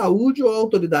 serviço de saúde ou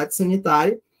autoridade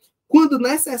sanitária, quando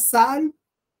necessário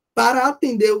para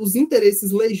atender os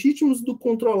interesses legítimos do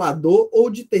controlador ou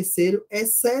de terceiro,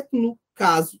 exceto no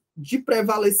caso de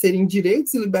prevalecerem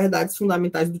direitos e liberdades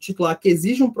fundamentais do titular que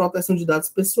exijam proteção de dados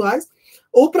pessoais,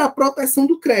 ou para a proteção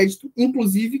do crédito,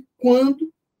 inclusive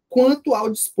quanto ao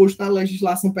disposto na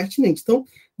legislação pertinente. Então,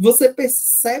 você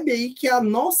percebe aí que a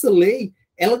nossa lei,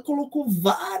 ela colocou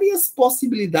várias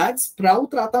possibilidades para o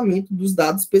tratamento dos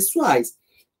dados pessoais.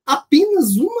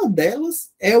 Apenas uma delas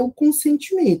é o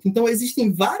consentimento. Então,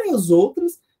 existem várias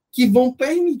outras que vão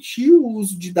permitir o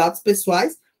uso de dados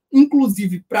pessoais,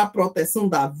 inclusive para a proteção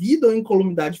da vida ou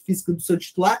incolumidade física do seu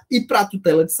titular e para a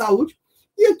tutela de saúde,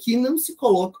 e aqui não se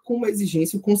coloca como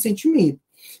exigência o consentimento.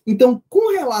 Então,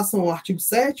 com relação ao artigo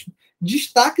 7º,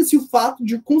 destaca-se o fato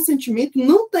de o consentimento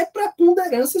não ter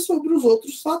preponderância sobre os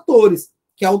outros fatores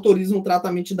que autorizam o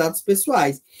tratamento de dados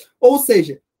pessoais. Ou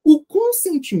seja, o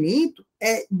consentimento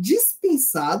é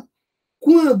dispensado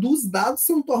quando os dados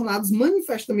são tornados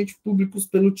manifestamente públicos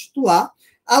pelo titular.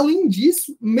 Além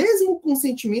disso, mesmo o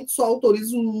consentimento só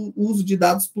autoriza o uso de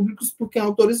dados públicos por quem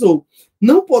autorizou,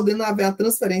 não podendo haver a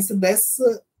transferência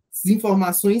dessas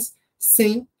informações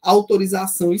sem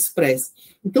autorização expressa.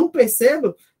 Então,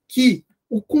 perceba que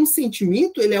o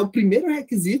consentimento ele é o primeiro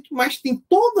requisito, mas tem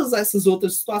todas essas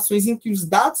outras situações em que os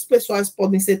dados pessoais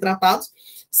podem ser tratados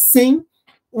sem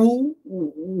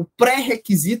o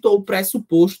pré-requisito ou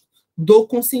pressuposto do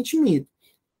consentimento.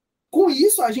 Com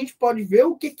isso, a gente pode ver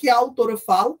o que a autora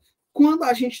fala quando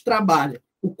a gente trabalha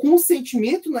o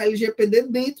consentimento na LGPD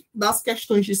dentro das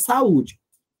questões de saúde.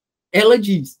 Ela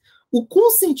diz: o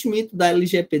consentimento da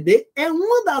LGPD é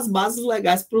uma das bases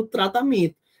legais para o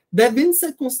tratamento, devendo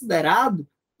ser considerado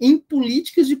em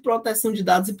políticas de proteção de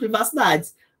dados e privacidade,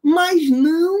 mas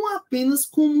não apenas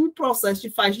como um processo de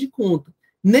faz de conta.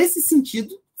 Nesse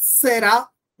sentido, será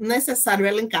necessário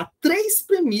elencar 3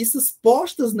 premissas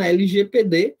postas na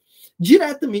LGPD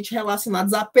diretamente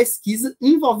relacionadas à pesquisa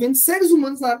envolvendo seres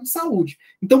humanos na área de saúde.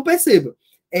 Então, perceba,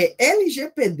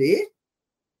 LGPD,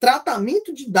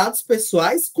 tratamento de dados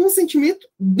pessoais, consentimento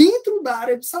dentro da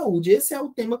área de saúde. Esse é o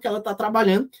tema que ela está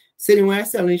trabalhando, seria uma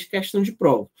excelente questão de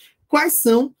prova. Quais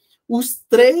são os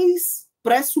 3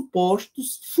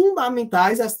 pressupostos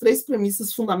fundamentais, as 3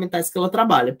 premissas fundamentais que ela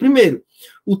trabalha? Primeiro,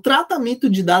 o tratamento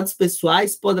de dados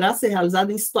pessoais poderá ser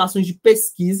realizado em situações de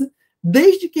pesquisa,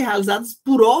 desde que realizados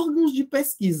por órgãos de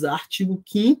pesquisa. Artigo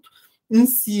 5º,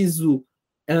 inciso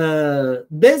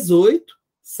 18,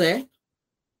 certo?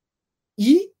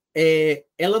 E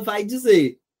ela vai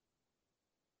dizer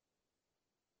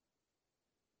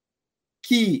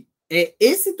que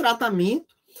esse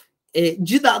tratamento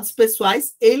de dados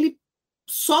pessoais, ele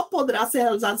só poderá ser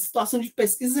realizado em situações de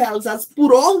pesquisa realizadas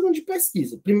por órgão de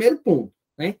pesquisa. Primeiro ponto,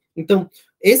 né? Então,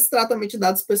 esse tratamento de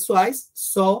dados pessoais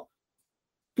só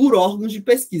por órgãos de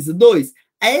pesquisa. 2,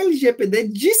 a LGPD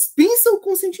dispensa o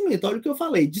consentimento. Olha o que eu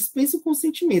falei, dispensa o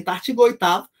consentimento. Artigo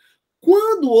 8º,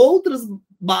 quando outras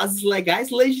bases legais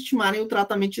legitimarem o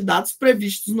tratamento de dados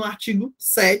previstos no artigo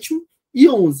 7º e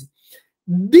 11.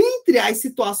 Dentre as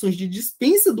situações de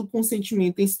dispensa do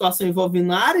consentimento em situação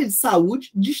envolvendo a área de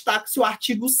saúde, destaca-se o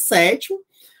artigo 7º,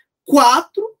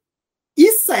 4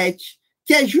 e 7,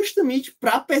 que é justamente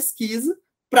para pesquisa,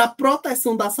 para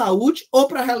proteção da saúde ou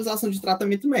para realização de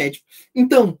tratamento médico.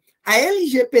 Então, a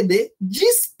LGPD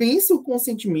dispensa o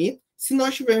consentimento se nós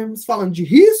estivermos falando de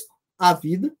risco à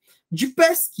vida, de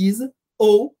pesquisa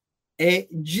ou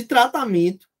de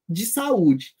tratamento de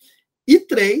saúde. E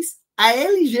 3, a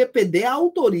LGPD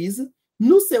autoriza,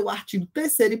 no seu artigo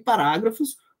 3º e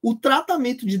parágrafos, o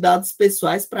tratamento de dados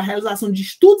pessoais para a realização de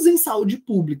estudos em saúde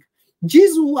pública.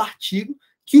 Diz o artigo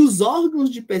que os órgãos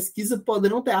de pesquisa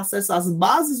poderão ter acesso às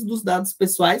bases dos dados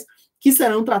pessoais que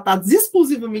serão tratados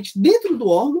exclusivamente dentro do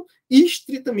órgão e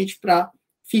estritamente para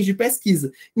fins de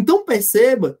pesquisa. Então,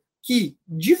 perceba que,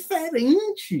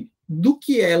 diferente do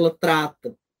que ela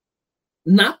trata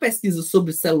na pesquisa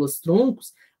sobre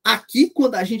células-troncos, aqui,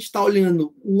 quando a gente está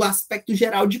olhando o aspecto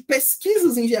geral de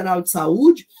pesquisas em geral de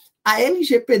saúde, a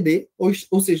LGPD,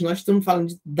 ou seja, nós estamos falando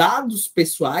de dados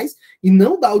pessoais e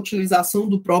não da utilização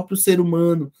do próprio ser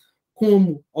humano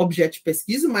como objeto de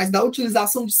pesquisa, mas da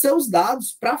utilização de seus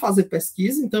dados para fazer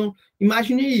pesquisa. Então,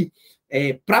 imagine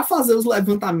aí, para fazer os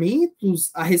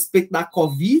levantamentos a respeito da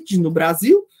Covid no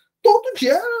Brasil, todo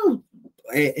dia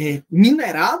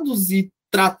minerados e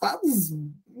tratados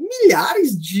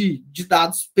milhares de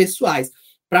dados pessoais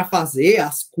para fazer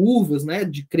as curvas, né,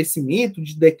 de crescimento,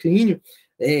 de declínio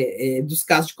dos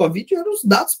casos de Covid, eram os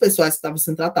dados pessoais que estavam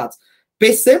sendo tratados.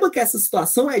 Perceba que essa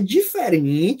situação é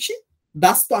diferente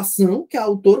da situação que a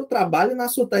autora trabalha na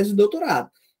sua tese de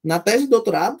doutorado. Na tese de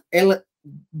doutorado, ela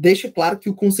deixa claro que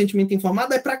o consentimento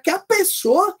informado é para que a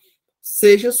pessoa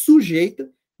seja sujeita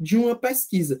de uma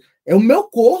pesquisa. É o meu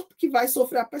corpo que vai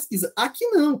sofrer a pesquisa. Aqui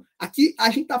não. Aqui a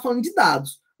gente está falando de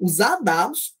dados. Usar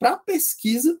dados para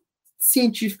pesquisa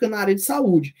científica na área de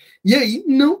saúde. E aí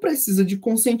não precisa de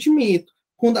consentimento.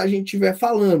 Quando a gente estiver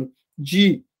falando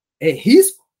de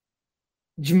risco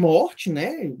de morte,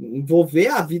 né, envolver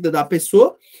a vida da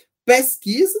pessoa,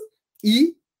 pesquisa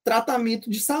e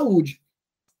tratamento de saúde.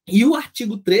 E o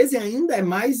artigo 13 ainda é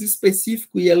mais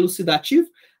específico e elucidativo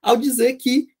ao dizer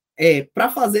que para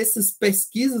fazer essas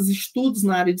pesquisas, estudos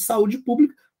na área de saúde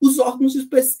pública, os órgãos de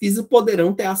pesquisa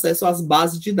poderão ter acesso às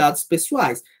bases de dados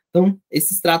pessoais. Então,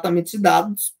 esses tratamentos de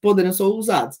dados poderão ser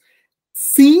usados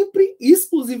sempre,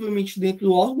 exclusivamente dentro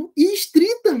do órgão e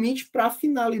estritamente para a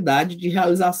finalidade de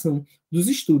realização dos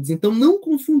estudos. Então, não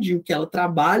confundir o que ela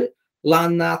trabalha lá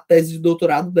na tese de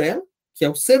doutorado dela, que é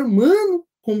o ser humano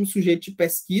como sujeito de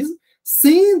pesquisa,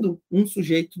 sendo um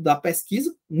sujeito da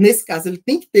pesquisa, nesse caso ele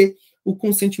tem que ter o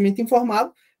consentimento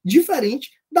informado,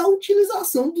 diferente da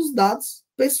utilização dos dados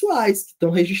pessoais, que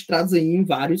estão registrados aí em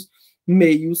vários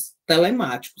meios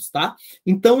telemáticos, tá?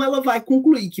 Então, ela vai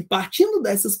concluir que, partindo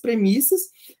dessas premissas,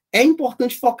 é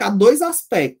importante focar dois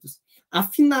aspectos. A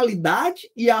finalidade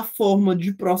e a forma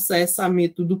de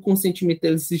processamento do consentimento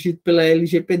exigido pela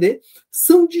LGPD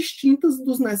são distintas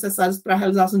dos necessários para a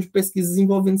realização de pesquisas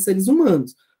envolvendo seres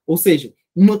humanos. Ou seja,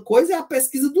 uma coisa é a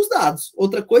pesquisa dos dados,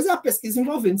 outra coisa é a pesquisa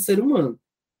envolvendo o ser humano.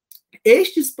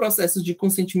 Estes processos de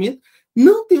consentimento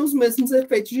não têm os mesmos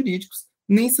efeitos jurídicos,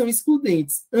 nem são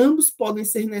excludentes. Ambos podem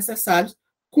ser necessários,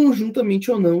 conjuntamente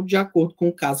ou não, de acordo com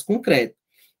o caso concreto.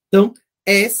 Então,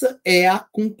 essa é a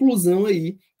conclusão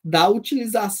aí da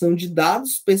utilização de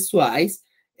dados pessoais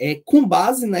com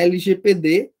base na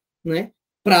LGPD, né,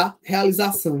 para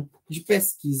realização de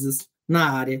pesquisas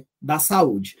na área da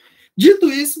saúde.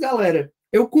 Dito isso, galera,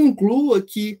 eu concluo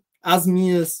aqui as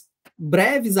minhas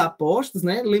breves apostas,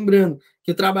 né? Lembrando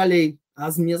que eu trabalhei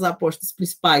as minhas apostas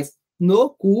principais no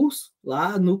curso,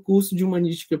 lá no curso de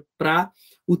Humanística para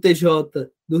o TJ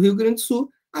do Rio Grande do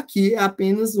Sul. Aqui é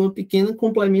apenas uma pequena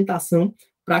complementação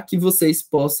para que vocês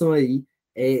possam aí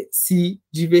se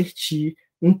divertir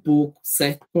um pouco,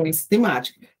 certo, com essa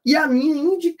temática. E a minha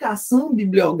indicação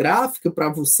bibliográfica para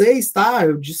vocês, tá?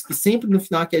 Eu disse que sempre no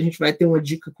final aqui a gente vai ter uma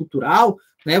dica cultural,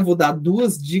 né? Vou dar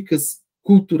 2 dicas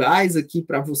culturais aqui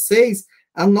para vocês.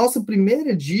 A nossa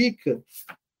primeira dica,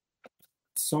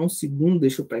 só um segundo,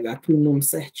 deixa eu pegar aqui o nome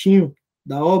certinho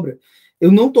da obra.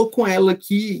 Eu não estou com ela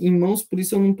aqui em mãos, por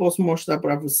isso eu não posso mostrar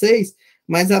para vocês,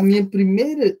 mas a minha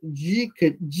primeira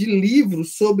dica de livro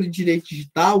sobre direito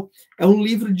digital é um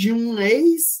livro de um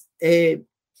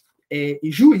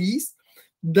ex-juiz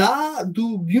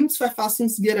do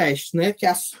Bundesverfassungsgericht, né, que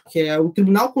é o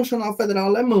Tribunal Constitucional Federal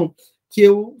Alemão, que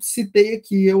eu citei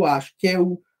aqui, eu acho, que é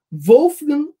o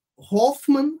Wolfgang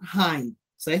Hofmannsheim,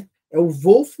 certo? É o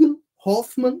Wolfgang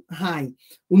Hofmannsheim.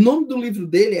 O nome do livro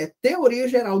dele é Teoria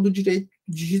Geral do Direito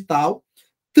Digital,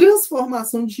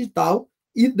 Transformação Digital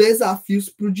e Desafios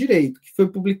para o Direito, que foi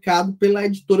publicado pela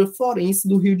editora Forense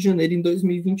do Rio de Janeiro em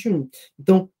 2021.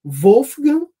 Então,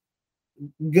 Wolfgang,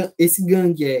 esse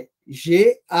gang é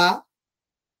G-A-N-G,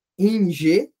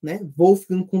 né?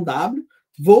 Wolfgang com W,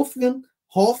 Wolfgang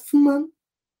Hofmannsheim,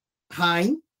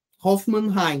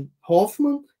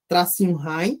 tracinho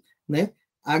Heim, né?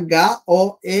 Hoffmann,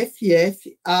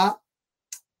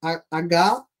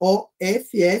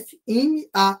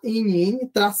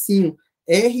 tracinho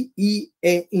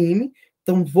R-I-E-M.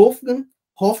 Então, Wolfgang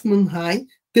Hofmannsheim,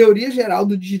 Teoria Geral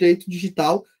do Direito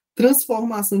Digital,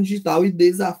 Transformação Digital e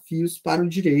Desafios para o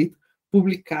Direito,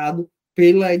 publicado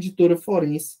pela editora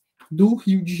Forense do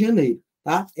Rio de Janeiro.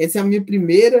 Tá? Essa é a minha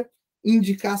primeira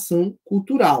indicação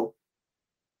cultural,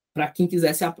 para quem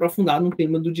quiser se aprofundar no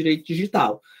tema do direito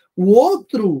digital.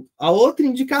 A outra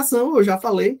indicação, eu já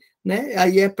falei, né?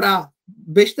 Aí é para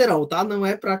besterol, tá? Não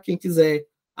é para quem quiser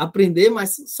aprender,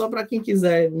 mas só para quem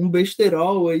quiser um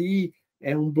besterol aí,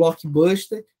 um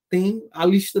blockbuster, tem a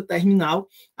Lista Terminal,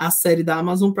 a série da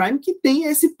Amazon Prime, que tem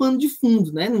esse pano de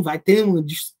fundo, né? Não vai ter uma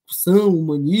discussão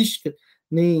humanística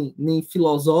nem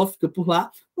filosófica por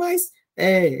lá, mas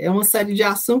é uma série de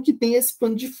ação que tem esse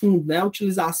pano de fundo, né? A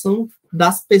utilização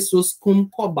das pessoas como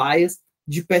cobaias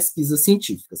de pesquisas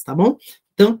científicas, tá bom?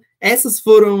 Então, essas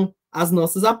foram as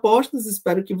nossas apostas,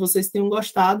 espero que vocês tenham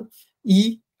gostado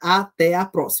e até a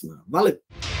próxima. Valeu!